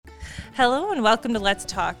Hello and welcome to Let's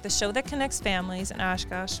Talk, the show that connects families in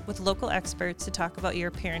Oshkosh with local experts to talk about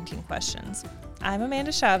your parenting questions. I'm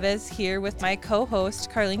Amanda Chavez here with my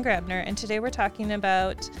co-host Carlene Grabner, and today we're talking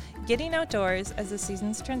about getting outdoors as the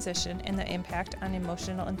seasons transition and the impact on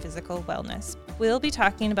emotional and physical wellness. We'll be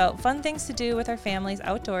talking about fun things to do with our families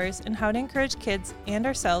outdoors and how to encourage kids and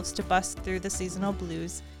ourselves to bust through the seasonal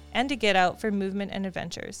blues and to get out for movement and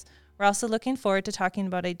adventures. We're also looking forward to talking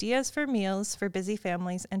about ideas for meals for busy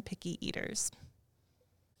families and picky eaters.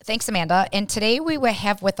 Thanks, Amanda. And today we will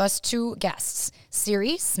have with us two guests,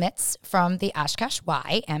 Siri Smits from the Oshkosh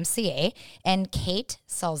YMCA and Kate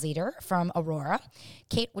Salzeder from Aurora.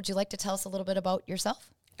 Kate, would you like to tell us a little bit about yourself?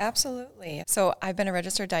 Absolutely. So I've been a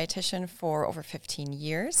registered dietitian for over 15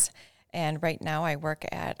 years. And right now I work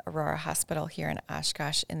at Aurora Hospital here in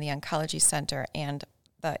Oshkosh in the Oncology Center and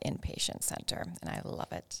the Inpatient Center. And I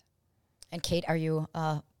love it. And Kate, are you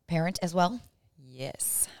a parent as well?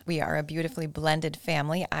 Yes, we are a beautifully blended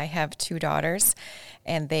family. I have two daughters,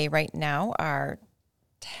 and they right now are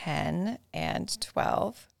 10 and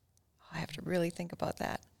 12. I have to really think about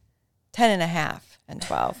that. 10 and a half and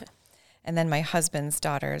 12. And then my husband's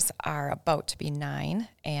daughters are about to be 9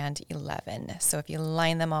 and 11. So if you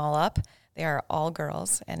line them all up, they are all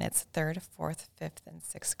girls, and it's 3rd, 4th, 5th, and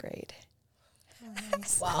 6th grade.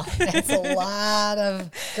 Nice. Wow, that's a lot of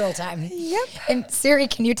girl time. Yep. And Siri,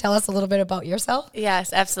 can you tell us a little bit about yourself?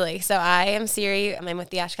 Yes, absolutely. So I am Siri. I'm with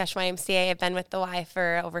the Oshkosh YMCA. I've been with the Y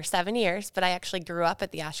for over 7 years, but I actually grew up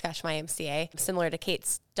at the Oshkosh YMCA. Similar to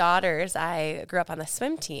Kate's daughters, I grew up on the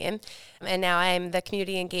swim team, and now I'm the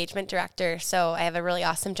community engagement director. So I have a really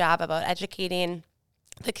awesome job about educating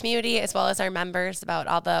the community as well as our members about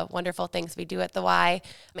all the wonderful things we do at the Y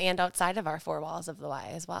and outside of our four walls of the Y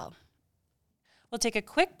as well. We'll take a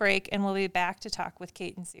quick break and we'll be back to talk with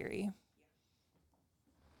Kate and Siri.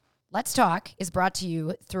 Let's Talk is brought to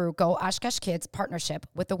you through Go Oshkosh Kids partnership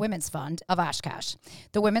with the Women's Fund of Oshkosh.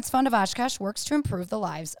 The Women's Fund of Oshkosh works to improve the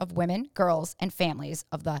lives of women, girls, and families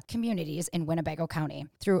of the communities in Winnebago County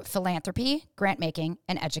through philanthropy, grant making,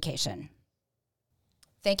 and education.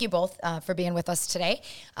 Thank you both for being with us today.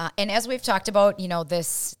 And as we've talked about,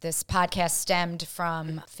 this podcast stemmed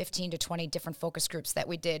from 15 to 20 different focus groups that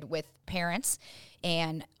we did with parents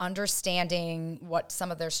and understanding what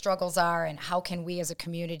some of their struggles are and how can we as a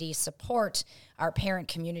community support our parent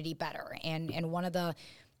community better. And one of the,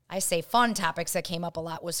 I say, fun topics that came up a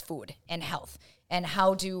lot was food and health and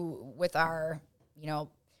how do with our,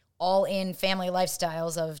 all-in family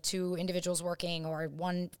lifestyles of two individuals working or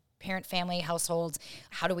one parent family households,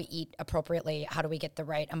 how do we eat appropriately? How do we get the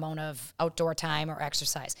right amount of outdoor time or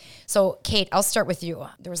exercise? So Kate, I'll start with you.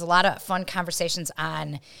 There was a lot of fun conversations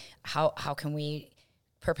on how can we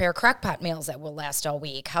prepare crock-pot meals that will last all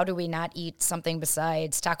week? How do we not eat something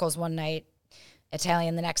besides tacos one night,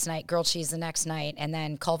 Italian the next night, grilled cheese the next night, and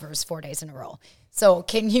then Culver's 4 days in a row? So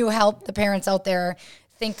can you help the parents out there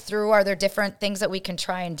think through, are there different things that we can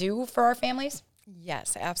try and do for our families?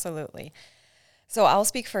 Yes, absolutely. So I'll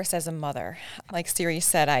speak first as a mother. Like Siri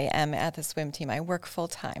said, I am at the swim team. I work full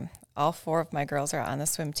time. All 4 of my girls are on the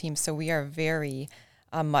swim team, so we are very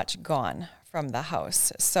much gone from the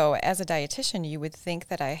house. So as a dietitian, you would think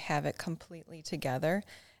that I have it completely together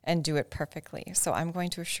and do it perfectly. So I'm going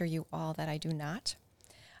to assure you all that I do not.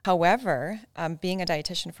 However, being a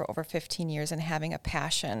dietitian for over 15 years and having a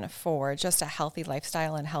passion for just a healthy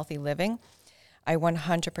lifestyle and healthy living, I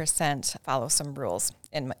 100% follow some rules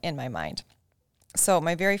in my mind. So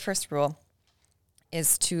my very first rule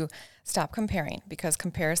is to stop comparing because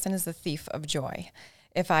comparison is the thief of joy.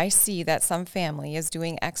 If I see that some family is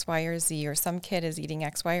doing X, Y, or Z or some kid is eating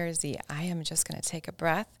X, Y, or Z, I am just going to take a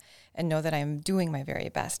breath and know that I'm doing my very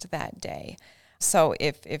best that day. So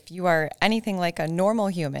if you are anything like a normal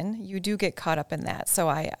human, you do get caught up in that. So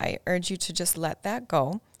I urge you to just let that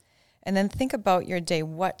go and then think about your day.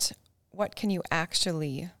 What can you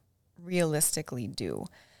actually realistically do?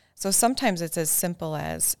 So sometimes it's as simple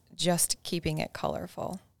as just keeping it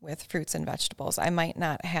colorful with fruits and vegetables. I might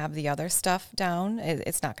not have the other stuff down.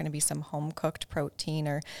 It's not going to be some home-cooked protein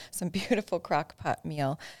or some beautiful crock pot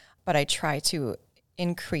meal, but I try to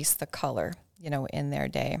increase the color, in their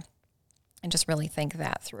day and just really think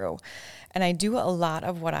that through. And I do a lot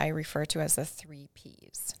of what I refer to as the 3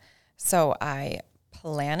 Ps. So I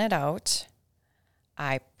plan it out,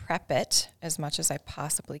 I prep it as much as I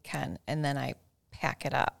possibly can, and then I pack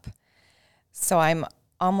it up. So I'm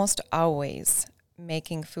almost always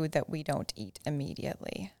making food that we don't eat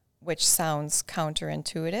immediately, which sounds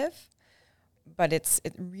counterintuitive, but it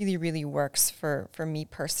really, really works for me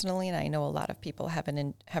personally, and I know a lot of people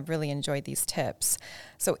have really enjoyed these tips.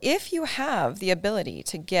 So if you have the ability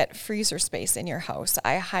to get freezer space in your house,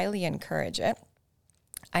 I highly encourage it.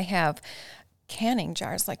 I have canning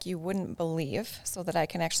jars like you wouldn't believe, so that I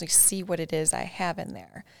can actually see what it is I have in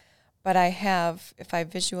there. But I have, if I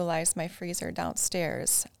visualize my freezer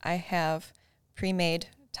downstairs, I have pre-made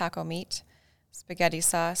taco meat, spaghetti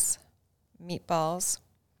sauce, meatballs,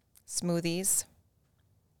 smoothies,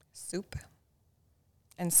 soup,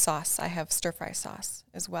 and sauce. I have stir-fry sauce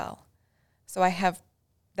as well. So I have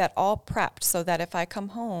that all prepped so that if I come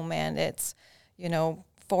home and it's,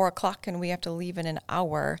 4 o'clock and we have to leave in an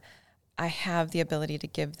hour, I have the ability to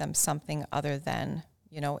give them something other than,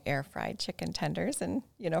 air-fried chicken tenders and,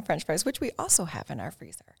 French fries, which we also have in our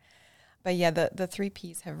freezer. But yeah, the 3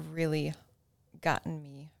 Ps have really gotten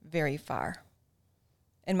me very far.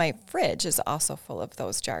 And my fridge is also full of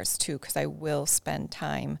those jars too, because I will spend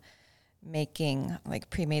time making like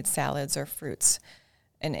pre-made salads or fruits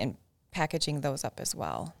and packaging those up as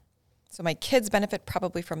well. So my kids benefit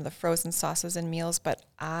probably from the frozen sauces and meals, but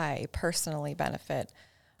I personally benefit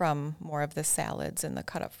from more of the salads and the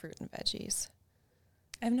cut up fruit and veggies.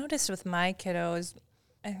 I've noticed with my kiddos,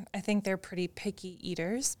 I think they're pretty picky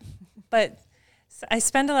eaters, but I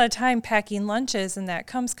spend a lot of time packing lunches, and that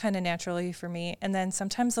comes kind of naturally for me. And then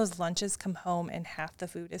sometimes those lunches come home and half the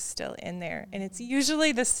food is still in there. And it's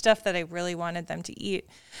usually the stuff that I really wanted them to eat.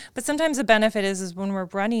 But sometimes the benefit is when we're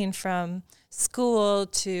running from school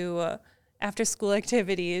to after school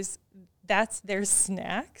activities, that's their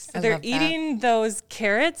snacks. So they're eating those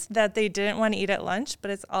carrots that they didn't want to eat at lunch,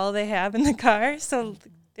 but it's all they have in the car. So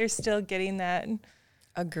they're still getting that.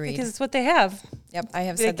 Agreed. Because it's what they have. Yep, I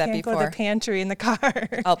have said that before. They can't go to the pantry in the car.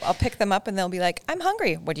 I'll pick them up and they'll be like, I'm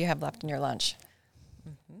hungry. What do you have left in your lunch?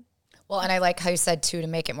 Mm-hmm. Well, and I like how you said, too, to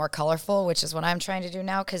make it more colorful, which is what I'm trying to do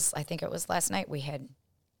now, because I think it was last night we had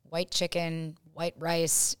white chicken, white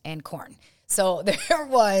rice, and corn. So it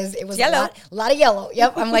was yellow. A lot of yellow.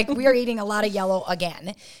 Yep. I'm like, we are eating a lot of yellow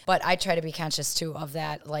again. But I try to be conscious, too, of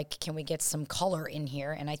that. Like, can we get some color in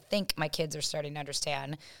here? And I think my kids are starting to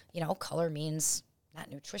understand, color means not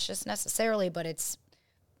nutritious necessarily, but it's,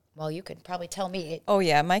 well, you could probably tell me. Oh,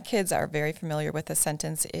 yeah. My kids are very familiar with the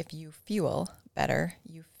sentence, if you fuel better,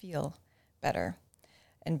 you feel better.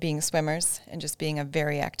 And being swimmers and just being a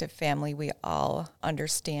very active family, we all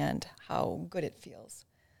understand how good it feels.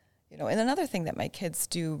 And another thing that my kids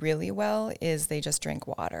do really well is they just drink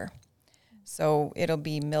water. So it'll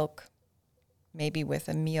be milk, maybe with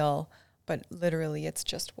a meal, but literally it's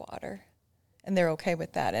just water. And they're okay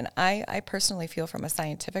with that. And I personally feel from a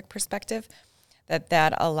scientific perspective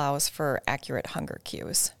that allows for accurate hunger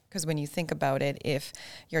cues. Because when you think about it, if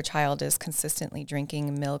your child is consistently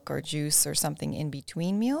drinking milk or juice or something in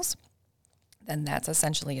between meals, then that's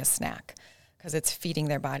essentially a snack because it's feeding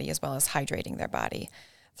their body as well as hydrating their body,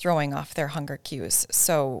 throwing off their hunger cues.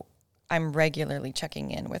 So I'm regularly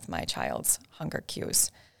checking in with my child's hunger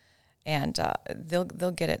cues. And they'll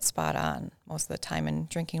get it spot on most of the time, and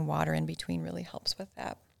drinking water in between really helps with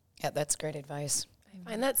that. Yeah, that's great advice. I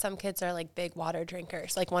find that some kids are like big water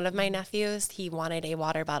drinkers. Like one of my nephews, he wanted a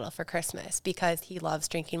water bottle for Christmas because he loves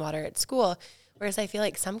drinking water at school. Whereas I feel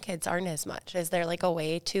like some kids aren't as much. Is there like a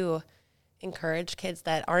way to encourage kids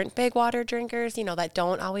that aren't big water drinkers, that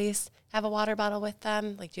don't always have a water bottle with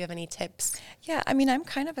them? Like, do you have any tips? Yeah, I mean, I'm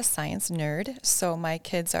kind of a science nerd, so my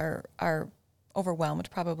kids are overwhelmed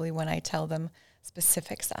probably when I tell them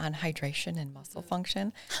specifics on hydration and muscle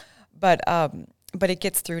function. But it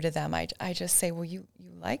gets through to them. I just say, well, you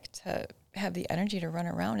like to have the energy to run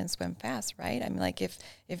around and swim fast, right? I mean, like if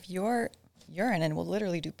your urine, and we'll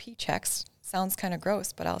literally do pee checks, sounds kind of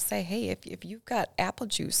gross, but I'll say, hey, if you've got apple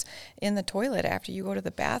juice in the toilet after you go to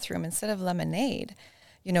the bathroom instead of lemonade,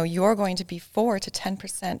 you're going to be 4 to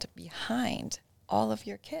 10% behind all of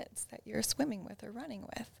your kids that you're swimming with or running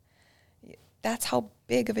with. That's how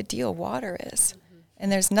big of a deal water is. Mm-hmm.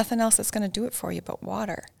 And there's nothing else that's going to do it for you but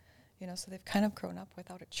water. So they've kind of grown up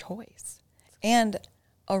without a choice. And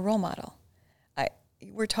a role model.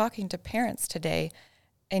 We're talking to parents today,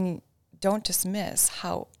 and don't dismiss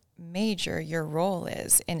how major your role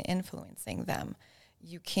is in influencing them.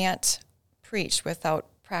 You can't preach without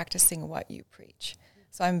practicing what you preach.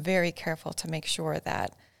 So I'm very careful to make sure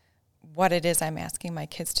that what it is I'm asking my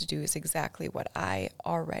kids to do is exactly what I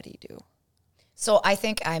already do. So I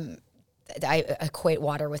think I equate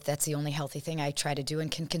water with that's the only healthy thing I try to do and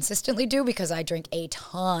can consistently do because I drink a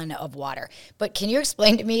ton of water. But can you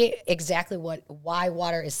explain to me exactly why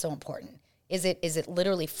water is so important? Is it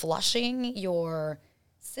literally flushing your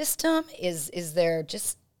system? Is there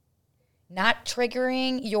just not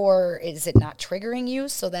triggering is it not triggering you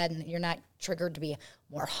so then you're not triggered to be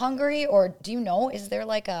more hungry? Or do you know, is there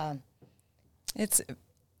like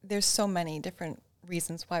there's so many different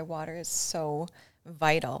reasons why water is so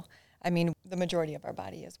vital. I mean, the majority of our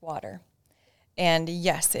body is water. And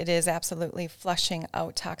yes, it is absolutely flushing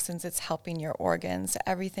out toxins. It's helping your organs.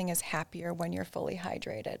 Everything is happier when you're fully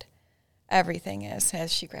hydrated. Everything is,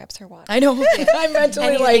 as she grabs her water. I know. I'm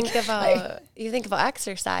mentally you think about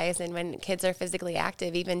exercise, and when kids are physically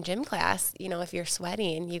active, even gym class, if you're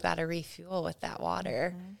sweating, you got to refuel with that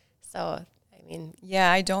water. Mm-hmm. So, yeah,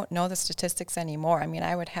 I don't know the statistics anymore. I mean,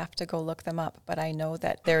 I would have to go look them up, but I know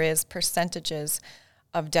that there is percentages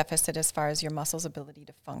of deficit as far as your muscles' ability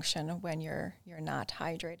to function when you're not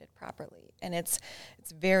hydrated properly. And it's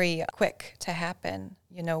very quick to happen.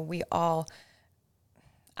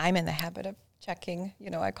 I'm in the habit of checking,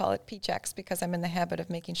 I call it P-checks because I'm in the habit of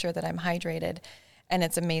making sure that I'm hydrated, and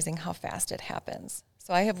it's amazing how fast it happens.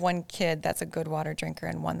 So I have one kid that's a good water drinker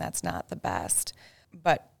and one that's not the best,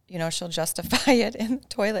 but she'll justify it in the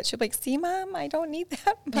toilet. She'll be like, see, Mom, I don't need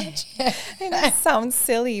that much. And it sounds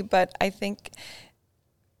silly, but I think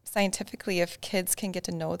scientifically, if kids can get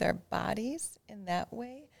to know their bodies in that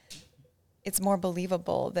way, it's more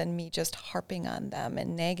believable than me just harping on them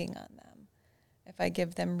and nagging on them. If I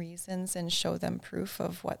give them reasons and show them proof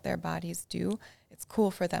of what their bodies do, it's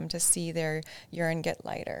cool for them to see their urine get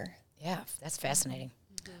lighter. Yeah, that's fascinating.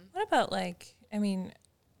 Mm-hmm. What about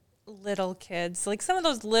little kids? Like some of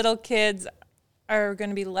those little kids are going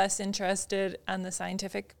to be less interested on the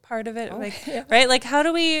scientific part of it. Right? Like how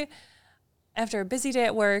do we, after a busy day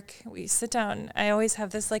at work, we sit down. I always have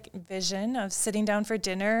this vision of sitting down for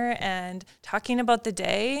dinner and talking about the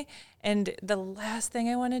day. And the last thing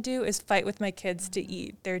I want to do is fight with my kids to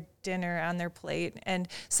eat their dinner on their plate. And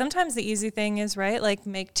sometimes the easy thing is,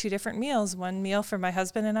 make 2 different meals, one meal for my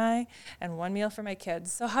husband and I, and one meal for my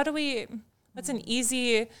kids. So what's an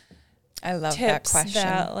easy I love tips that question.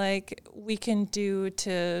 that we can do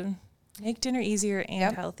to make dinner easier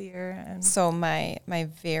and healthier? And so my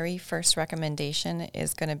very first recommendation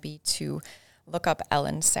is going to be to look up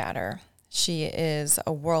Ellen Satter. She is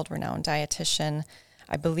a world-renowned dietitian.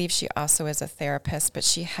 I believe she also is a therapist, but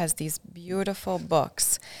she has these beautiful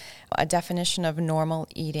books, A Definition of Normal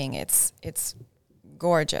Eating. It's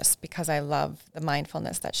gorgeous because I love the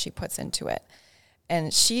mindfulness that she puts into it.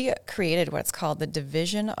 And she created what's called the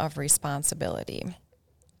division of responsibility.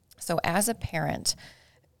 So as a parent,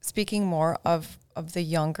 speaking more of the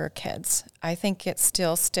younger kids, I think it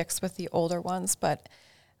still sticks with the older ones, but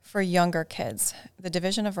for younger kids, the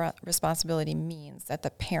division of responsibility means that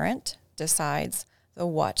the parent decides the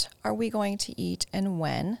what are we going to eat and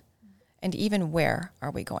when, and even where are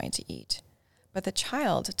we going to eat. But the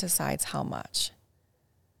child decides how much.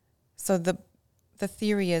 So the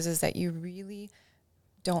theory is that you really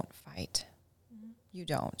don't fight. Mm-hmm. You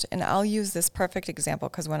don't. And I'll use this perfect example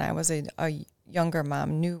because when I was a younger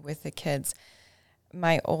mom, new with the kids,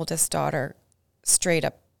 my oldest daughter, straight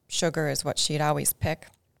up sugar is what she'd always pick.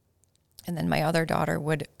 And then my other daughter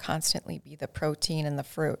would constantly be the protein and the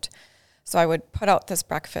fruit. So I would put out this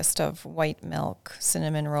breakfast of white milk,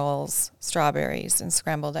 cinnamon rolls, strawberries, and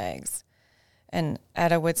scrambled eggs. And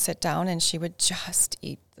Etta would sit down and she would just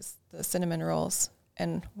eat the cinnamon rolls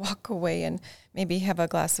and walk away and maybe have a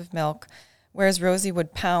glass of milk. Whereas Rosie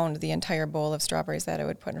would pound the entire bowl of strawberries that I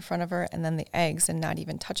would put in front of her and then the eggs and not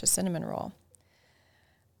even touch a cinnamon roll.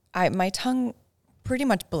 My tongue pretty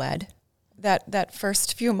much bled that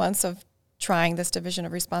first few months of trying this division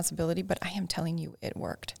of responsibility, but I am telling you, it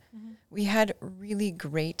worked. Mm-hmm. We had really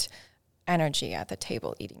great energy at the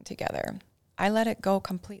table eating together. I let it go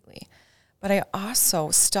completely, but I also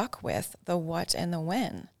stuck with the what and the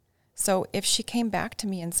when. So if she came back to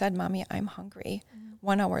me and said, Mommy, I'm hungry,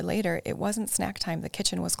 1 hour later, it wasn't snack time. The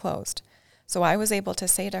kitchen was closed. So I was able to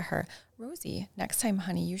say to her, Rosie, next time,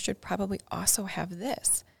 honey, you should probably also have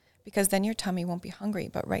this because then your tummy won't be hungry.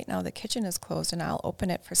 But right now the kitchen is closed and I'll open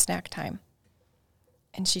it for snack time.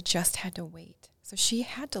 And she just had to wait. So she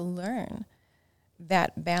had to learn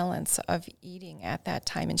that balance of eating at that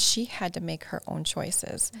time, and she had to make her own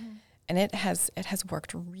choices. Mm-hmm. And it has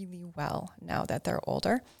worked really well now that they're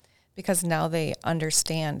older, because now they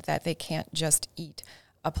understand that they can't just eat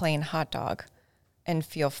a plain hot dog and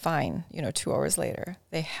feel fine, 2 hours later.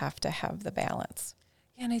 They have to have the balance.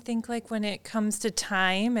 Yeah, and I think when it comes to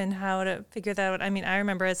time and how to figure that out, I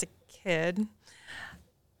remember as a kid,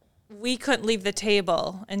 we couldn't leave the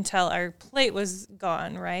table until our plate was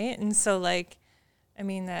gone, right? And so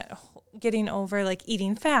that getting over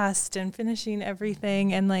eating fast and finishing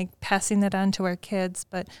everything and passing that on to our kids.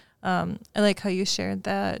 But I like how you shared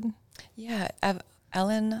that. Yeah,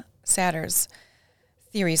 Ellen Satter's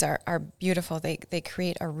theories are beautiful. They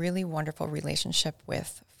create a really wonderful relationship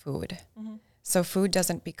with food. Mm-hmm. So food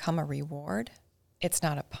doesn't become a reward. It's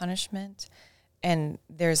not a punishment. And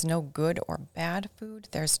there's no good or bad food.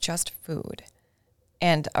 There's just food.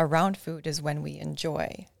 And around food is when we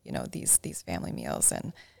enjoy, these family meals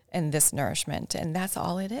and this nourishment. And that's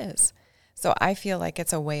all it is. So I feel like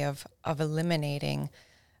it's a way of eliminating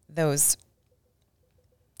those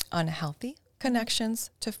unhealthy connections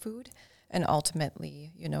to food and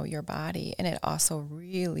ultimately, your body. And it also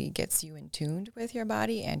really gets you in tune with your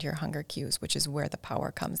body and your hunger cues, which is where the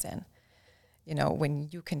power comes in. When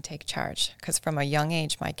you can take charge. Because from a young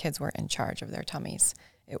age, my kids were in charge of their tummies.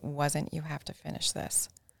 It wasn't, you have to finish this.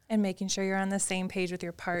 And making sure you're on the same page with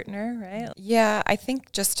your partner, right? Yeah, I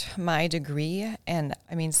think just my degree, and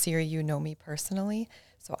I mean, Siri, you know me personally,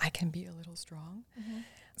 so I can be a little strong. Mm-hmm.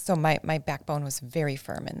 So my backbone was very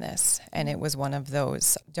firm in this, and it was one of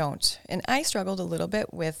those don't. And I struggled a little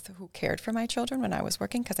bit with who cared for my children when I was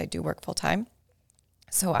working, because I do work full time.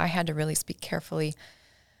 So I had to really speak carefully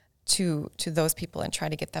to those people and try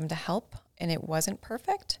to get them to help. And it wasn't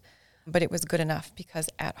perfect, but it was good enough because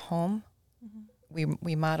at home, mm-hmm.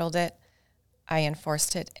 we modeled it, I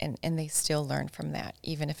enforced it, and they still learned from that,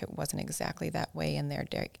 even if it wasn't exactly that way in their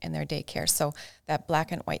daycare. So that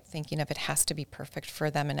black and white thinking of it has to be perfect for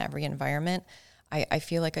them in every environment, I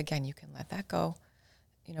feel like, again, you can let that go.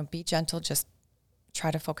 Be gentle, just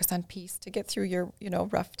try to focus on peace to get through your,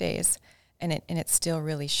 rough days. And it still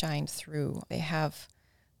really shined through.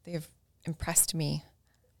 They've impressed me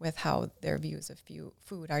with how their views of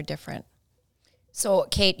food are different. So,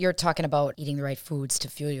 Kate, you're talking about eating the right foods to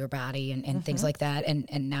fuel your body and mm-hmm. things like that.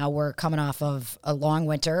 And now we're coming off of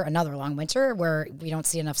another long winter where we don't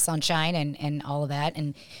see enough sunshine and all of that.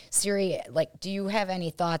 And Siri, do you have any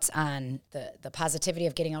thoughts on the positivity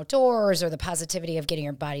of getting outdoors or the positivity of getting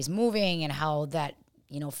your bodies moving and how that,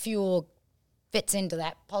 fuel fits into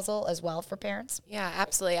that puzzle as well for parents? Yeah,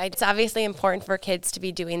 absolutely. It's obviously important for kids to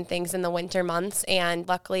be doing things in the winter months. And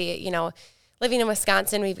luckily, living in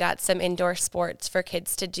Wisconsin, we've got some indoor sports for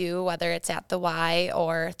kids to do, whether it's at the Y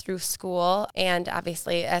or through school. And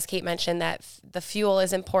obviously, as Kate mentioned, that the fuel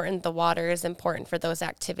is important, the water is important for those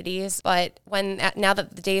activities. But now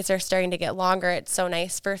that the days are starting to get longer, it's so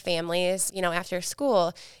nice for families, after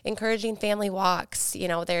school, encouraging family walks.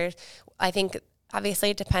 I think obviously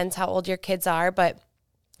it depends how old your kids are, but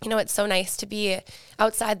it's so nice to be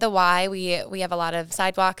outside the Y. We have a lot of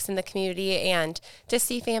sidewalks in the community, and to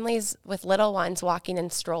see families with little ones walking in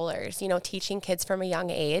strollers, teaching kids from a young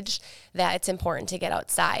age that it's important to get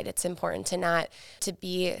outside. It's important to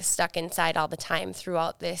be stuck inside all the time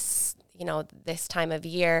throughout this time of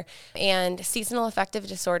year. And seasonal affective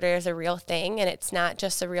disorder is a real thing, and it's not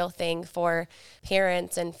just a real thing for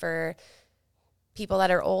parents and for people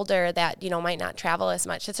that are older that, might not travel as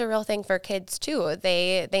much. It's a real thing for kids too.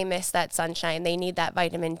 They miss that sunshine. They need that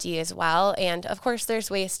vitamin D as well. And of course,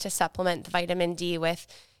 there's ways to supplement the vitamin D with,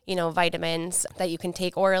 vitamins that you can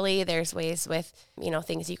take orally. There's ways with,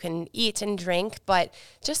 things you can eat and drink, but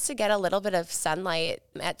just to get a little bit of sunlight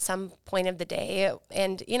at some point of the day.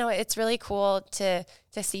 And, it's really cool to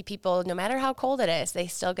see people, no matter how cold it is, they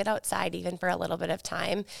still get outside even for a little bit of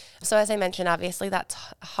time. So as I mentioned, obviously that's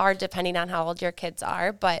hard depending on how old your kids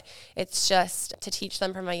are, but it's just to teach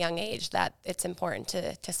them from a young age that it's important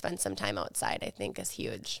to spend some time outside, I think is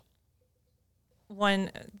huge.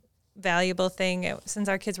 One valuable thing, since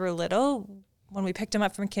our kids were little, when we picked them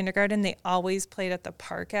up from kindergarten, they always played at the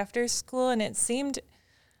park after school, and it seemed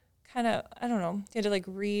kind of, I don't know, you had to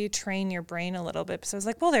retrain your brain a little bit. So I was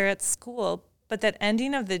like, well, they're at school, but that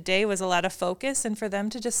ending of the day was a lot of focus, and for them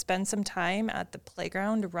to just spend some time at the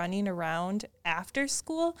playground running around after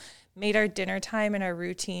school made our dinner time and our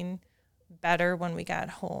routine better when we got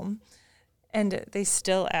home. And they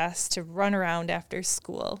still ask to run around after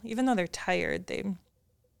school, even though they're tired.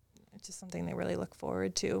 It's just something they really look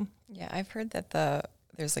forward to. Yeah, I've heard that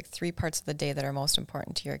there's 3 parts of the day that are most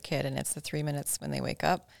important to your kid, and it's the 3 minutes when they wake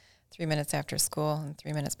up, 3 minutes after school, and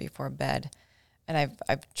 3 minutes before bed. And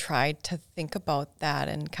I've tried to think about that,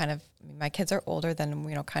 and my kids are older than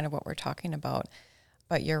kind of what we're talking about,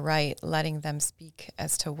 but you're right, letting them speak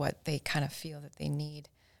as to what they kind of feel that they need,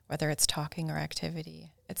 whether it's talking or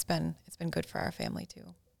activity. It's been good for our family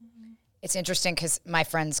too. It's interesting because my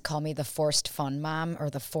friends call me the forced fun mom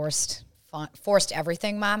or the forced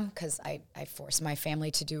everything mom, because I force my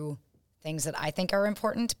family to do things that I think are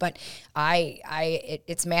important. But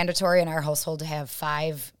it's mandatory in our household to have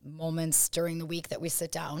 5 moments during the week that we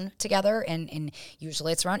sit down together, and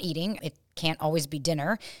usually it's around eating. It can't always be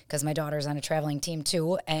dinner because my daughter's on a traveling team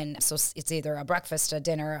too. And so it's either a breakfast, a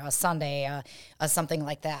dinner, a Sunday, something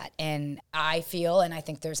like that. And I feel, and I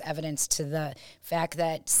think there's evidence to the fact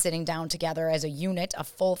that sitting down together as a unit, a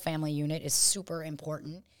full family unit, is super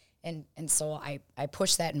important. And so I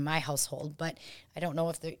push that in my household, but I don't know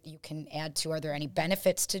if you can add to, are there any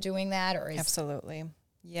benefits to doing that? Or Absolutely.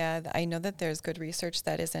 Yeah, I know that there's good research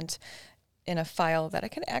that isn't in a file that I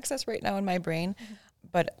can access right now in my brain,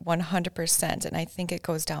 but 100%. And I think it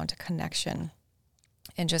goes down to connection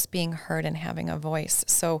and just being heard and having a voice.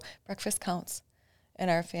 So breakfast counts in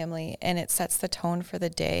our family, and it sets the tone for the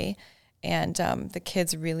day. And the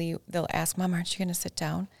kids really, they'll ask, Mom, aren't you going to sit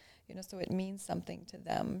down? So it means something to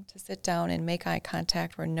them to sit down and make eye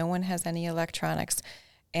contact where no one has any electronics.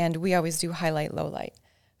 And we always do highlight, low light.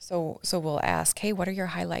 So we'll ask, hey, what are your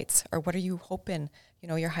highlights? Or what are you hoping,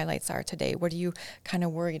 your highlights are today? What are you kind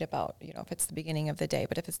of worried about, if it's the beginning of the day?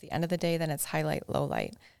 But if it's the end of the day, then it's highlight, low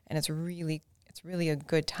light. And it's really a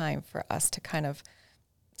good time for us to kind of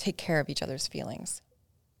take care of each other's feelings.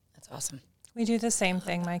 That's awesome. We do the same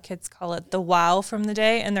thing. My kids call it the wow from the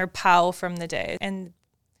day and their pow from the day. And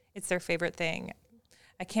it's their favorite thing.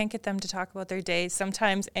 I can't get them to talk about their days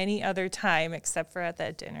sometimes any other time except for at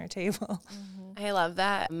that dinner table. Mm-hmm. I love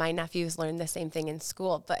that. My nephews learned the same thing in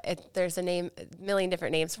school, but there's a million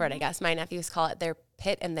different names for it, I guess. My nephews call it their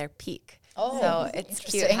pit and their peak. Oh, so it's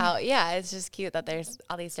cute it's just cute that there's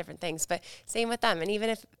all these different things, but same with them. And even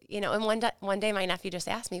if, and one day my nephew just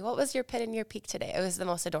asked me, what was your pit and your peak today? It was the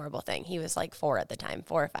most adorable thing. He was like 4 at the time,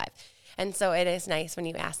 4 or 5. And so it is nice when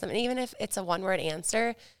you ask them. And even if it's a one-word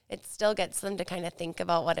answer, it still gets them to kind of think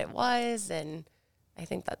about what it was. And I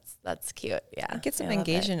think that's cute. Yeah. It gets them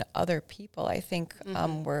engaged in other people. I think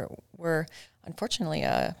we're unfortunately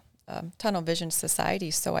a tunnel vision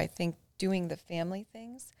society. So I think doing the family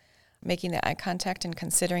things, making the eye contact and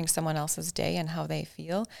considering someone else's day and how they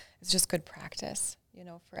feel is just good practice,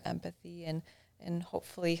 for empathy and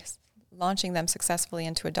hopefully launching them successfully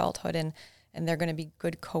into adulthood and they're going to be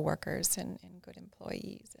good coworkers and good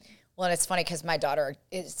employees. Well, and it's funny because my daughter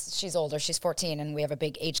she's older, she's 14, and we have a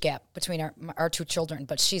big age gap between our 2 children.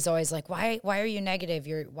 But she's always like, why are you negative?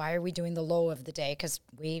 Why are we doing the low of the day? Because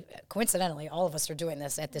we, coincidentally, all of us are doing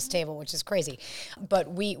this at this table, which is crazy.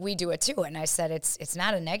 But we do it too. And I said, it's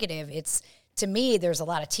not a negative. It's, to me, there's a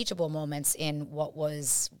lot of teachable moments in what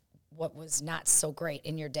was not so great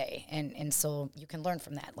in your day. And so you can learn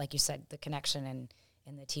from that. Like you said, the connection and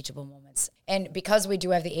the teachable moments. And because we do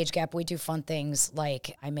have the age gap, we do fun things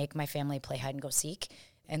like I make my family play hide and go seek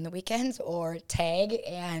in the weekends or tag,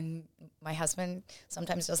 and my husband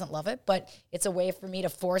sometimes doesn't love it, but it's a way for me to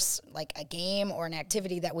force like a game or an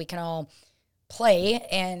activity that we can all play.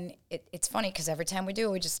 And it's funny because every time we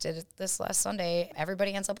just did it this last Sunday,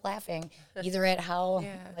 everybody ends up laughing either at how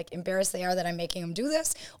like embarrassed they are that I'm making them do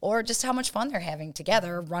this or just how much fun they're having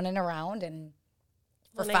together running around and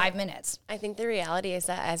for 5 minutes. I think the reality is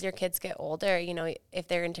that as your kids get older, if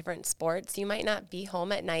they're in different sports, you might not be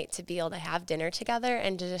home at night to be able to have dinner together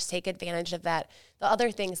and to just take advantage of that. The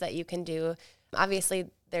other things that you can do, obviously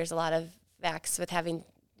there's a lot of facts with having,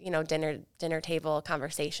 dinner table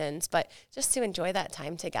conversations, but just to enjoy that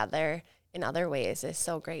time together in other ways is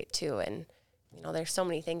so great too. And, there's so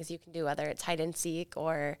many things you can do, whether it's hide and seek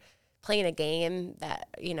or playing a game that,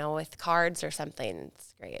 with cards or something.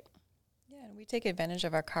 It's great. We take advantage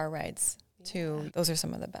of our car rides, too. Those are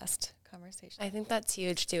some of the best conversations. I think that's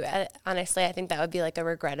huge, too. Honestly, I think that would be like a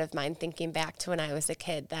regret of mine thinking back to when I was a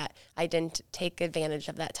kid that I didn't take advantage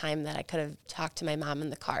of that time that I could have talked to my mom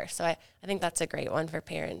in the car. So I think that's a great one for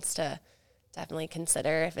parents to definitely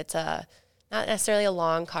consider if it's not necessarily a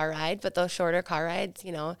long car ride, but those shorter car rides,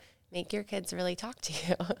 make your kids really talk to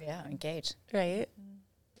you. Yeah, engage. Right.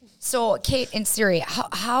 So, Kate and Siri,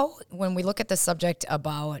 how when we look at the subject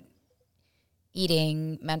about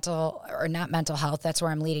eating, mental health, that's where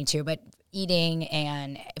I'm leading to, but eating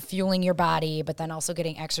and fueling your body, but then also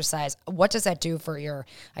getting exercise, what does that do for your,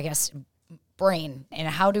 I guess, brain? And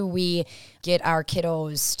how do we get our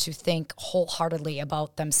kiddos to think wholeheartedly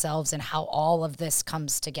about themselves and how all of this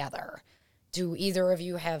comes together? Do either of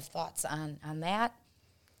you have thoughts on that?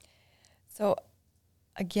 So,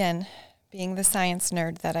 again, being the science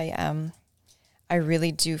nerd that I am, I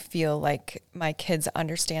really do feel like my kids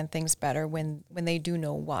understand things better when they do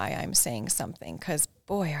know why I'm saying something, because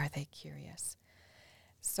boy, are they curious.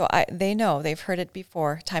 So they know, they've heard it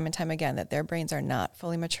before time and time again, that their brains are not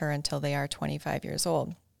fully mature until they are 25 years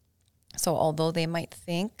old. So although they might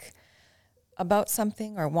think about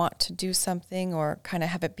something or want to do something or kind of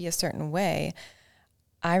have it be a certain way,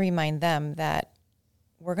 I remind them that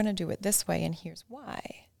we're going to do it this way and here's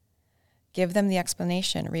why. Give them the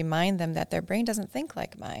explanation. Remind them that their brain doesn't think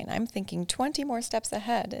like mine. I'm thinking 20 more steps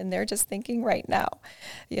ahead, and they're just thinking right now.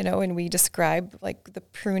 And we describe like the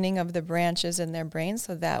pruning of the branches in their brain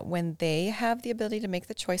so that when they have the ability to make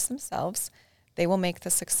the choice themselves, they will make the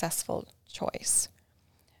successful choice.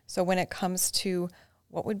 So when it comes to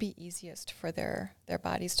what would be easiest for their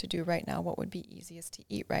bodies to do right now, what would be easiest to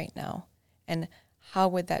eat right now, and how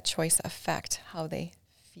would that choice affect how they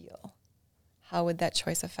feel? How would that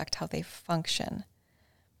choice affect how they function?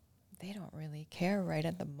 They don't really care right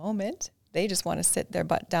at the moment. They just want to sit their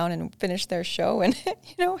butt down and finish their show and,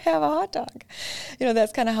 have a hot dog.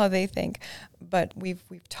 That's kind of how they think. But we've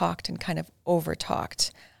talked and kind of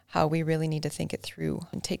over-talked how we really need to think it through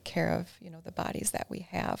and take care of, the bodies that we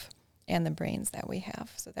have and the brains that we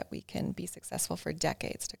have so that we can be successful for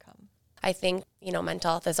decades to come. I think,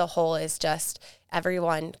 mental health as a whole is just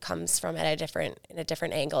everyone comes from it in a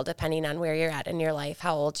different angle, depending on where you're at in your life,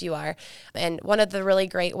 how old you are. And one of the really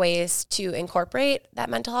great ways to incorporate that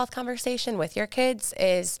mental health conversation with your kids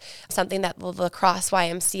is something that the La Crosse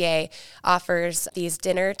YMCA offers, these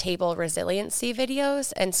dinner table resiliency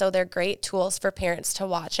videos. And so they're great tools for parents to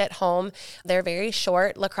watch at home. They're very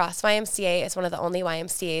short. La Crosse YMCA is one of the only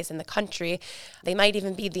YMCAs in the country. They might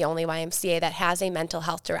even be the only YMCA that has a mental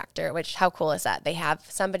health director, which how cool is that? They have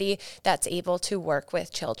somebody that's able to work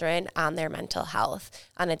with children on their mental health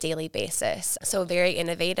on a daily basis. So very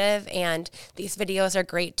innovative, and these videos are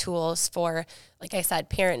great tools for, like I said,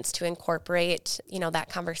 parents to incorporate, that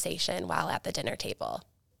conversation while at the dinner table.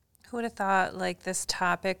 Who would have thought like this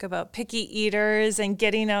topic about picky eaters and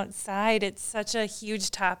getting outside, it's such a huge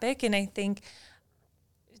topic, and I think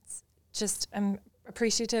it's just, I'm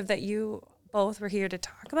appreciative that you both were here to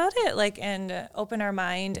talk about it, and open our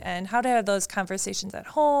mind and how to have those conversations at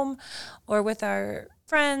home or with our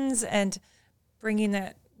friends and bringing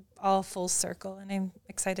that all full circle. And I'm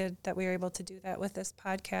excited that we were able to do that with this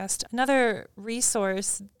podcast. Another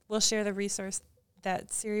resource, we'll share the resource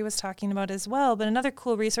that Siri was talking about as well, but another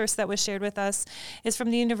cool resource that was shared with us is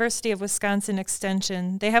from the University of Wisconsin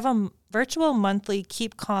Extension. They have a virtual monthly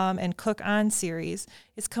Keep Calm and Cook On series.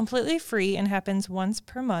 It's completely free and happens once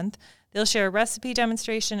per month. They'll share a recipe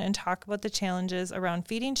demonstration and talk about the challenges around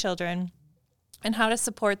feeding children and how to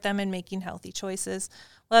support them in making healthy choices.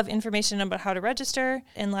 We'll have information about how to register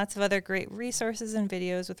and lots of other great resources and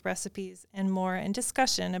videos with recipes and more, and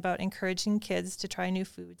discussion about encouraging kids to try new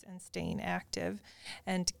foods and staying active.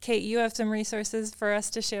 And Kate, you have some resources for us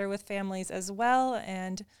to share with families as well,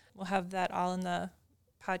 and we'll have that all in the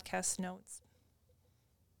podcast notes.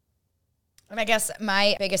 And I guess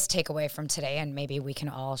my biggest takeaway from today, and maybe we can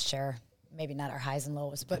all share, maybe not our highs and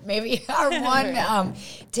lows, but maybe our one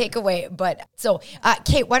takeaway. But so,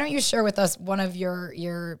 Kate, why don't you share with us one of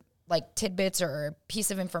your like tidbits or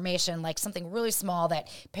piece of information, like something really small that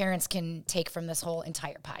parents can take from this whole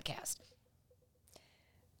entire podcast?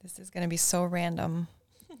 This is going to be so random.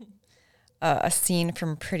 A scene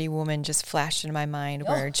from Pretty Woman just flashed into my mind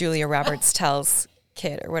where Julia Roberts tells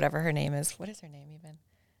Kit, or whatever her name is. What is her name even?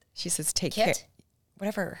 She says, take care.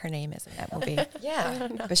 Whatever her name is in that movie. Yeah.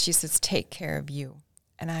 But she says, take care of you.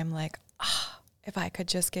 And I'm like, if I could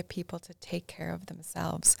just get people to take care of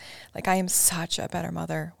themselves. Like, I am such a better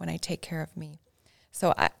mother when I take care of me.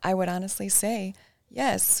 So I would honestly say,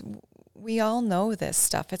 yes, we all know this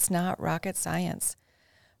stuff. It's not rocket science.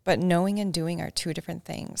 But knowing and doing are two different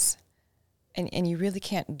things. And you really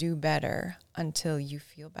can't do better until you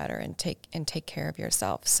feel better and take care of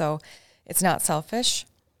yourself. So it's not selfish.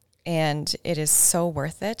 And it is so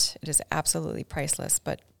worth it. It is absolutely priceless,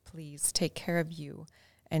 but please take care of you,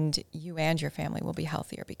 and you and your family will be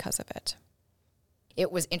healthier because of it.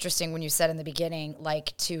 It was interesting when you said in the beginning,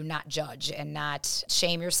 like, to not judge and not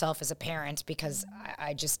shame yourself as a parent, because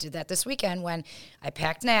I just did that this weekend when I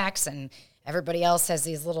packed snacks and everybody else has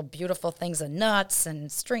these little beautiful things of nuts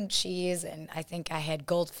and string cheese, and I think I had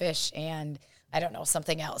goldfish and I don't know,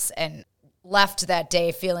 something else, and left that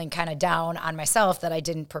day feeling kind of down on myself that I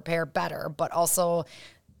didn't prepare better. But also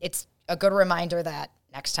it's a good reminder that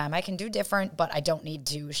next time I can do different, but I don't need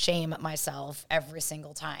to shame myself every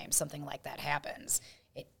single time something like that happens.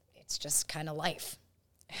 It's just kind of life.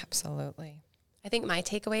 Absolutely. I think my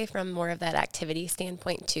takeaway from more of that activity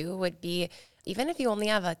standpoint too would be, even if you only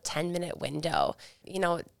have a 10-minute window,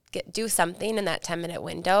 do something in that 10-minute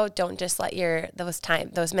window. Don't just let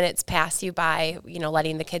those minutes pass you by,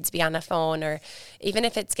 letting the kids be on the phone, or even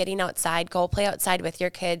if it's getting outside, go play outside with your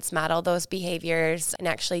kids, model those behaviors and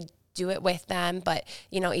actually do it with them. But,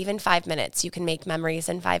 even 5 minutes, you can make memories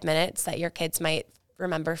in 5 minutes that your kids might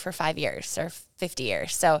remember for 5 years or 50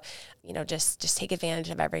 years. So, just take advantage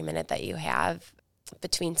of every minute that you have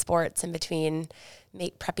between sports and between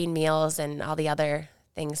prepping meals and all the other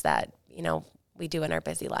things that, we do in our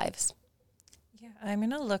busy lives. Yeah, I'm going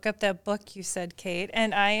to look up that book you said, Kate,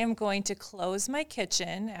 and I am going to close my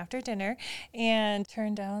kitchen after dinner and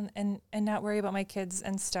turn down and not worry about my kids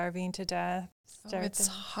and starving to death. It's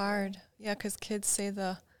hard. Yeah, because kids say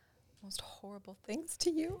the most horrible things to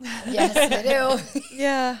you. Yes, they do.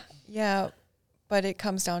 Yeah. But it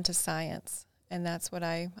comes down to science, and that's what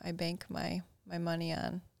I bank my money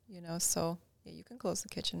on, So, yeah, you can close the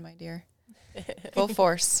kitchen, my dear. Full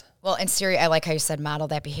force. Well, and Siri, I like how you said model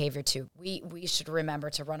that behavior too. We should remember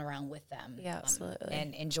to run around with them. Yeah, absolutely.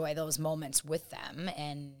 And enjoy those moments with them.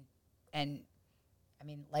 And I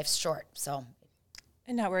mean, life's short, so.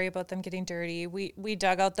 And not worry about them getting dirty. We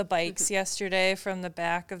dug out the bikes yesterday from the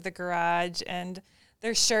back of the garage, and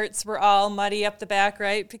their shirts were all muddy up the back,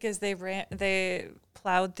 right? Because they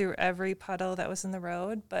plowed through every puddle that was in the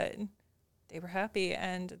road, but they were happy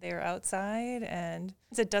and they were outside, and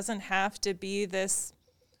it doesn't have to be this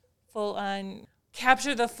full on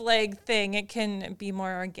capture the flag thing. It can be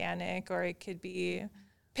more organic, or it could be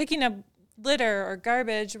picking up litter or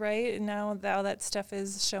garbage, right? And now all that stuff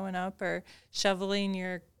is showing up, or shoveling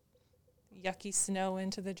your yucky snow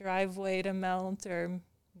into the driveway to melt, or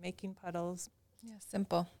making puddles. Yeah,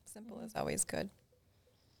 simple. Simple is always good.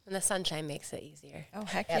 And the sunshine makes it easier. Oh,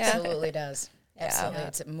 heck yeah. Absolutely does. Yeah. Absolutely.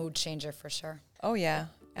 It's a mood changer for sure. Oh, yeah.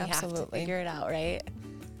 We have to Absolutely. figure it out, right?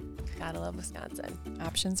 Gotta love Wisconsin.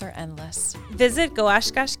 Options are endless. Visit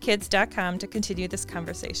GoOshkoshKids.com to continue this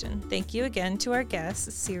conversation. Thank you again to our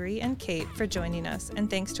guests, Siri and Kate, for joining us. And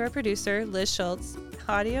thanks to our producer, Liz Schultz,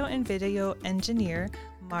 audio and video engineer,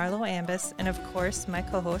 Marlo Ambus, and of course, my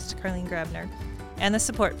co-host, Carleen Grabner, and the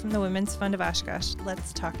support from the Women's Fund of Oshkosh.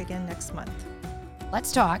 Let's talk again next month.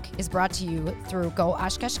 Let's Talk is brought to you through Go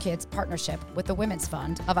Oshkosh Kids partnership with the Women's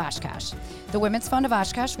Fund of Oshkosh. The Women's Fund of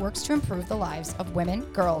Oshkosh works to improve the lives of women,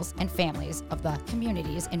 girls, and families of the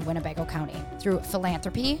communities in Winnebago County through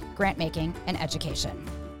philanthropy, grant making, and education.